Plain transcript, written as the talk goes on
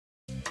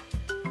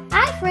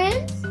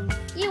friends.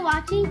 You're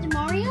watching the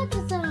Mario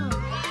Zone.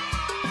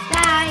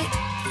 Bye.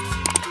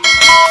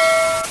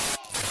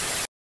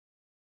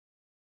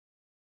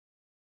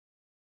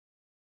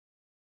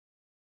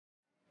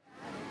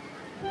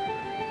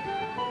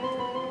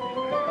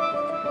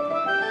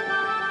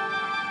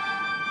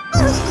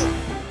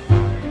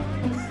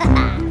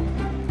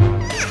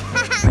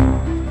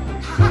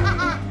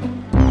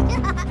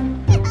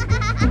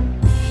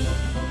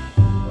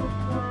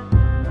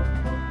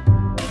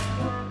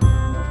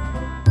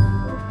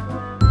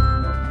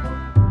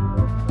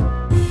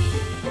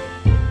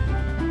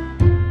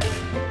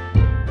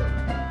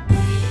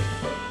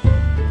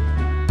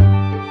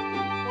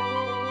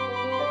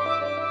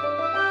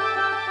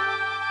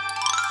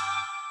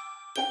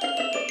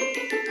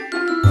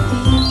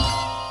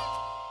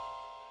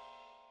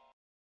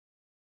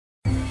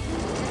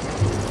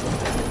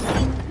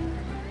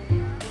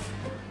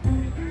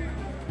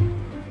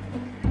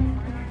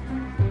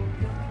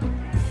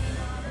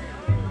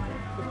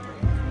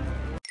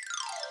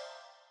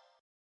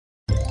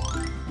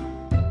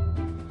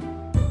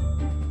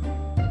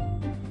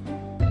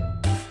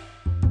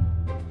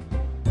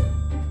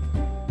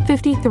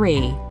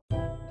 $53.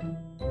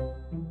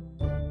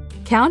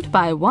 Count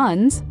by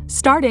ones,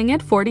 starting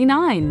at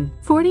 49.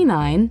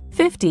 49,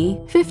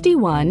 50,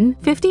 51,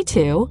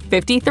 52,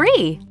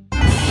 53.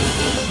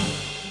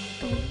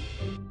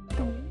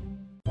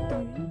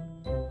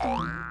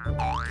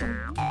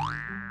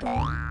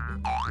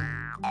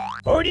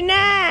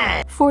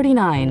 49.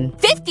 49,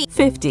 50.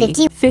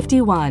 50,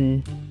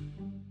 51,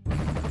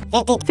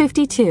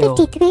 52,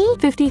 53.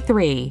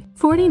 53,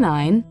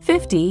 49,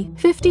 50,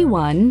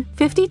 51,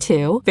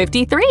 52,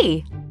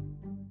 53.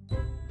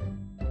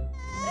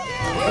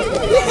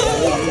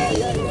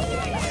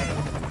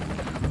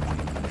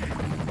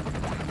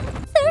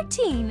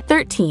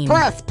 13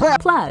 Plus.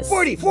 plus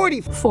 40.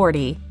 40.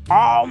 40.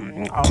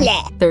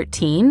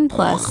 13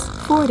 plus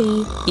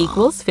 40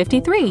 equals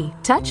 53.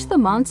 Touch the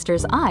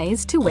monster's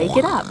eyes to wake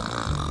it up.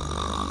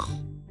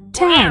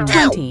 10,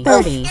 20,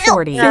 30,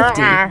 40,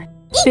 50,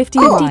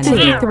 51,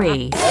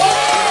 53. 53.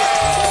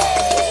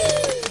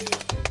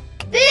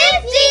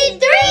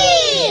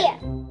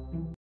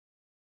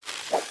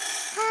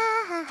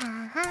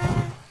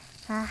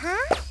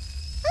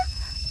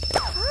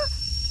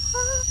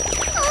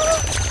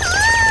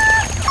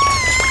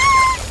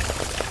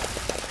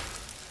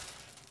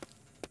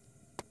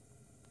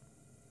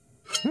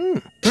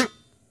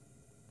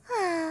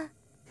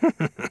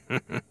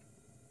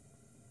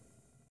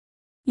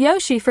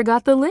 Yoshi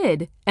forgot the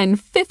lid, and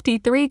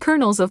 53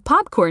 kernels of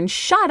popcorn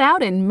shot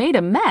out and made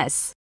a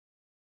mess.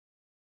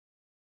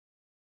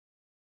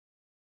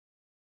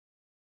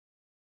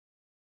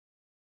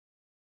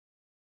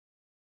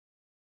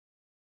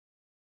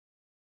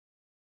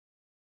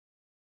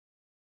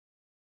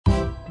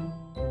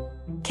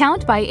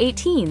 Count by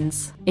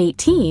 18s.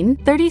 18,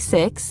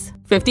 36,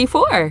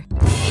 54.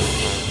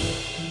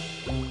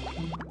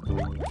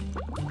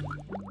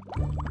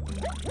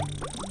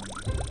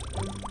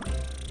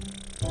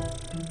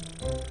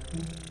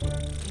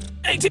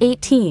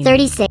 18,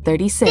 36.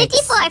 36,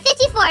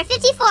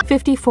 54.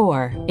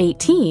 54,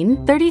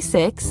 18,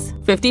 36,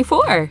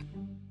 54.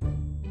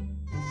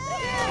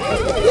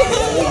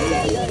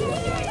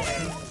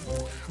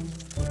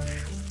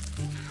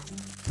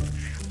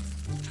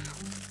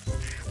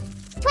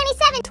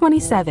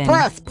 27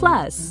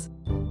 plus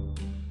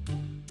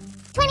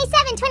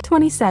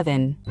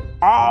 27.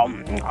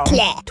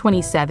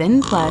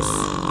 27 plus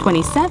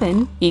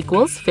 27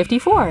 equals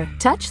 54.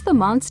 Touch the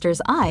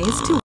monster's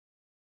eyes to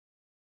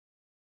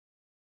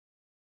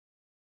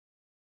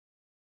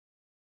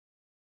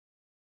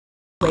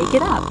wake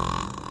it up.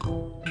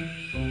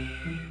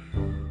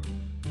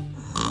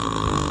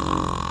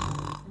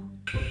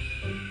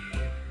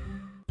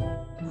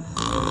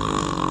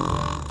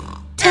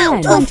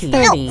 10, 20,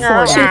 30,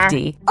 40,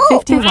 50,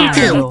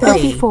 51,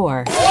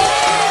 54. 54.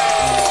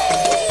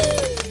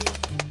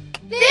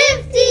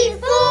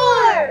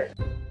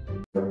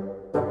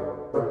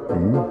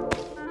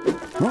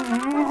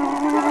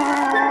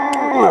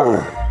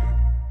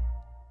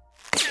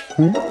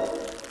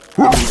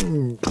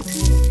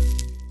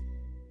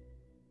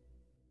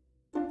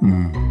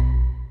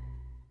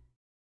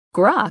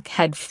 Grok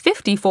had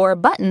 54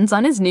 buttons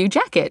on his new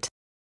jacket.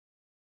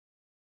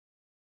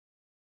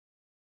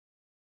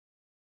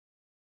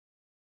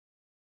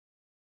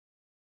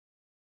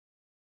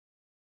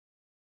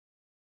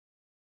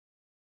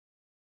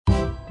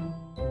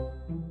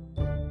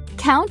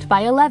 Count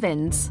by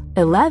 11s.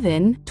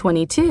 11,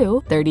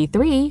 22,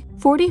 33,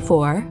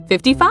 44,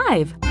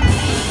 55.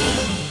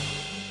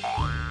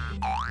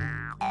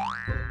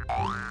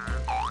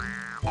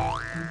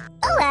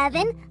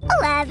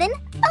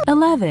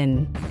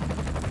 11,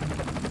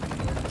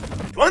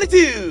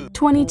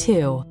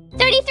 22,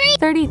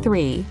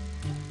 33,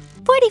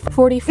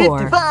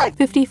 44,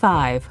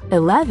 55.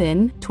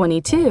 11,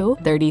 22,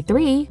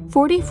 33,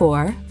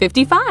 44,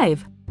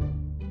 55.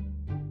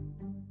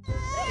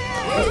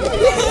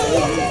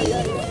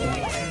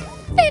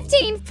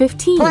 15,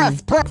 15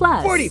 Plus. plus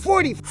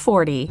 40.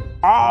 40.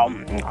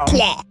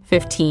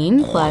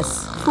 15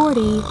 plus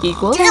 40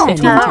 equals 10.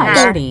 55.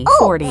 30,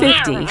 40,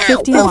 50,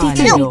 51,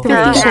 52,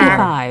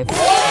 55.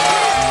 55!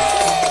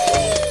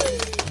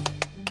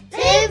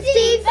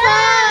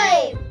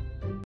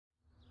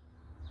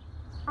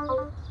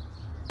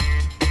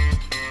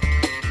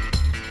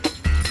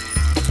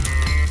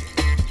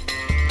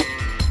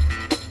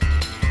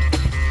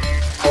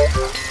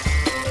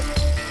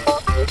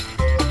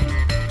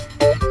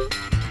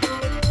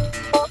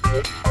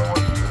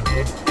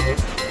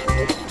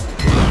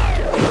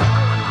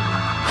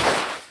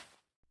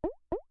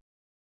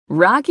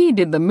 Rocky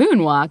did the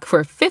moonwalk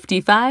for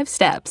 55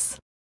 steps.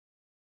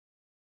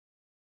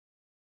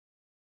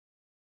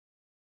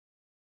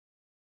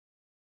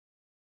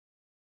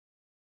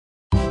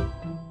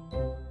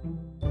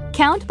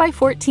 Count by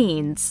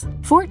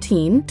 14s.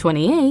 14,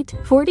 28,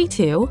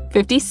 42,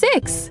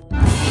 56.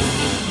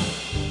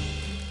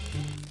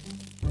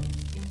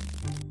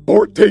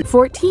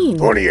 14,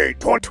 28.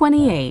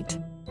 28,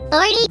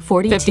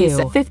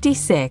 42,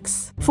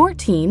 56.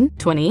 14,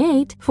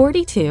 28,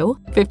 42,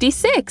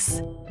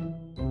 56.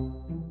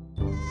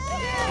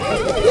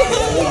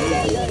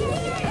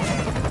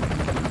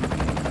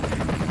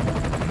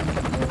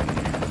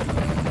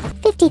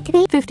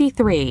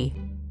 53.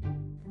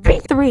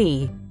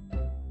 3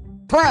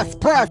 Plus.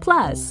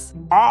 plus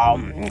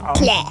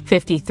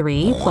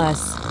 53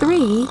 plus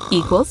 3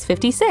 equals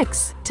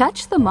 56.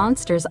 Touch the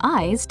monster's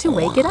eyes to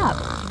wake it up.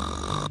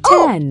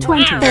 10,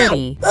 20,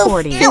 30,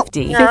 40,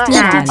 50,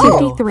 51,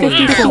 53,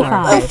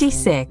 54,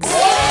 56.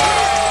 56!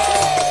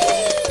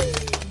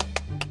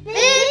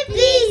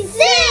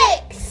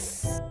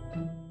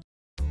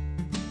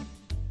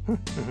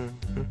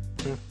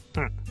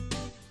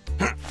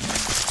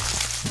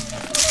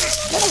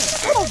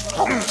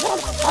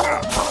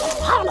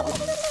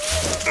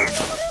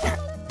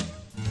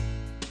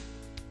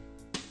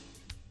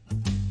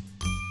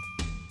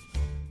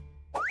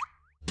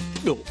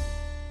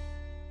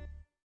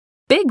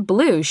 Big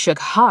Blue shook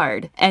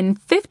hard, and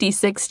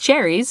 56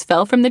 cherries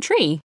fell from the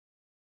tree.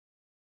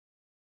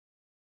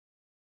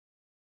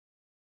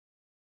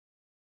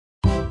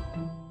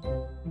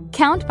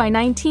 Count by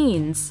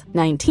 19s.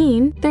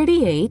 19,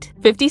 38,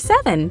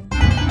 57.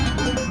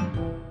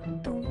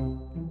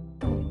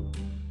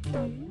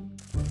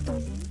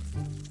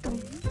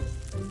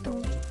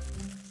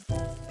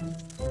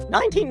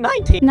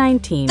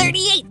 19,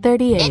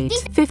 38,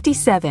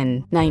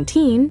 57.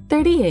 19,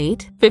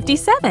 38,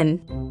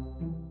 57.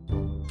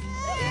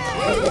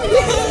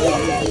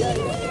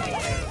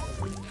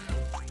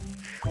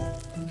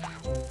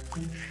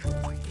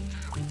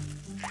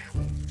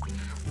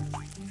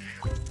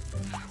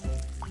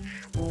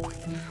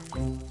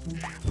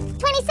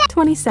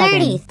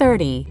 27,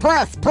 30.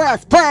 Plus.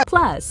 Plus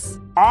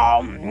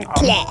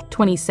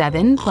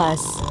 27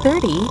 plus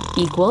 30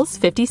 equals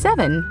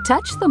 57.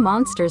 Touch the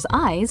monster's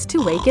eyes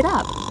to wake it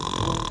up.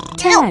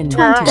 10,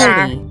 20,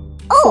 30,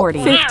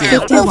 40, 50,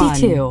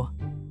 52,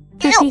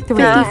 53,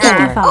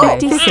 55,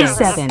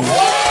 57.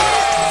 57!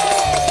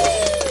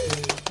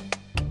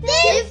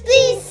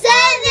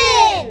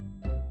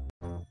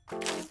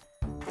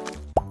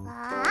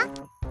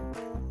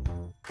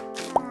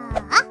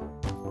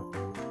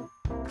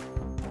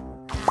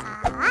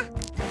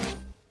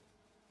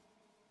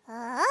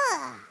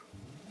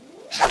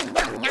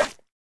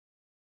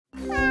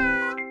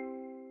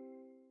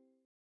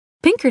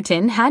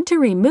 Pinkerton had to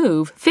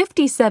remove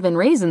 57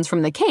 raisins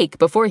from the cake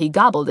before he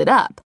gobbled it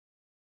up.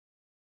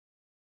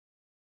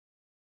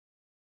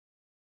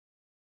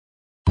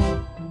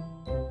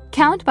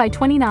 Count by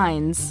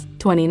 29s.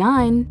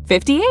 29,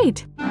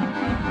 58.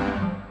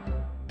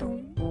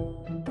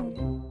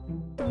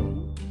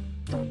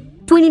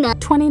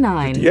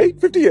 29,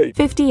 58.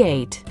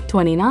 58.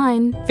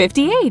 29,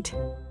 58.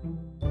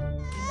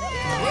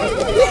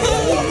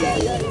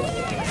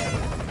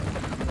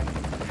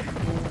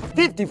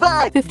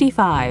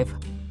 55.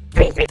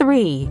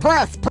 3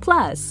 plus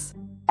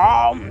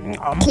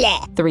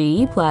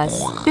 3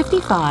 plus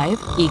 55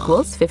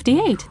 equals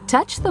 58.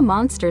 Touch the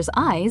monster's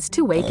eyes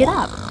to wake it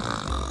up.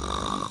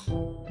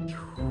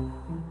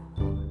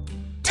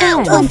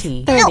 10,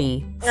 20,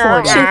 30,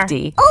 40,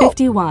 50,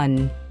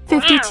 51,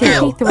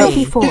 52, 53,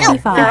 54,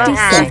 55,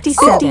 56,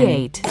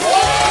 58.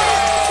 58!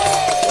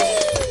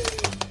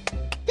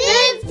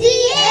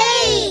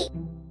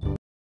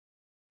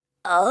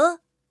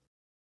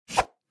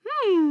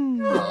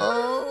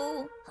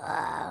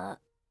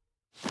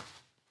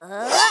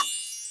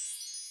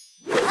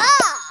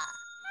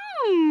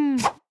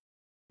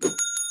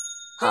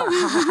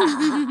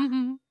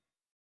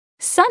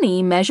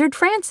 Sunny measured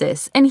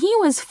Francis, and he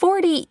was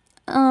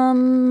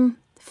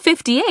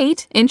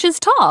 58 inches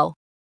tall.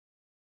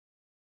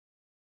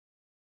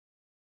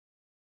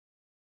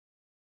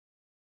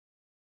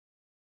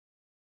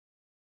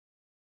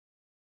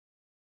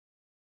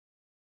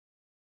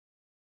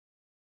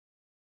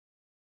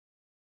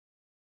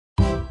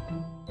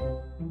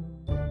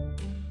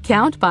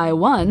 Count by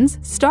ones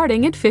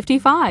starting at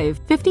 55.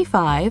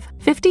 55,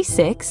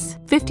 56,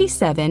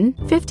 57,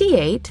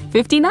 58,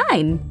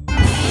 59.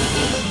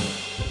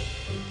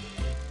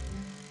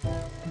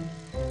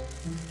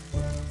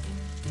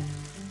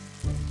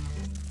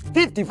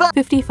 55.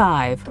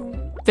 55,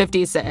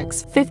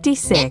 56,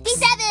 56,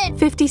 57.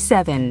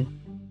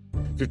 57,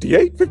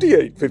 58,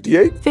 58,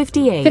 58,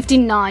 58,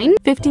 59.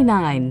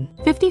 59,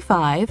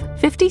 55,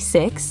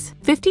 56,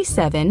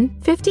 57,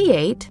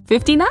 58,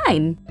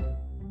 59.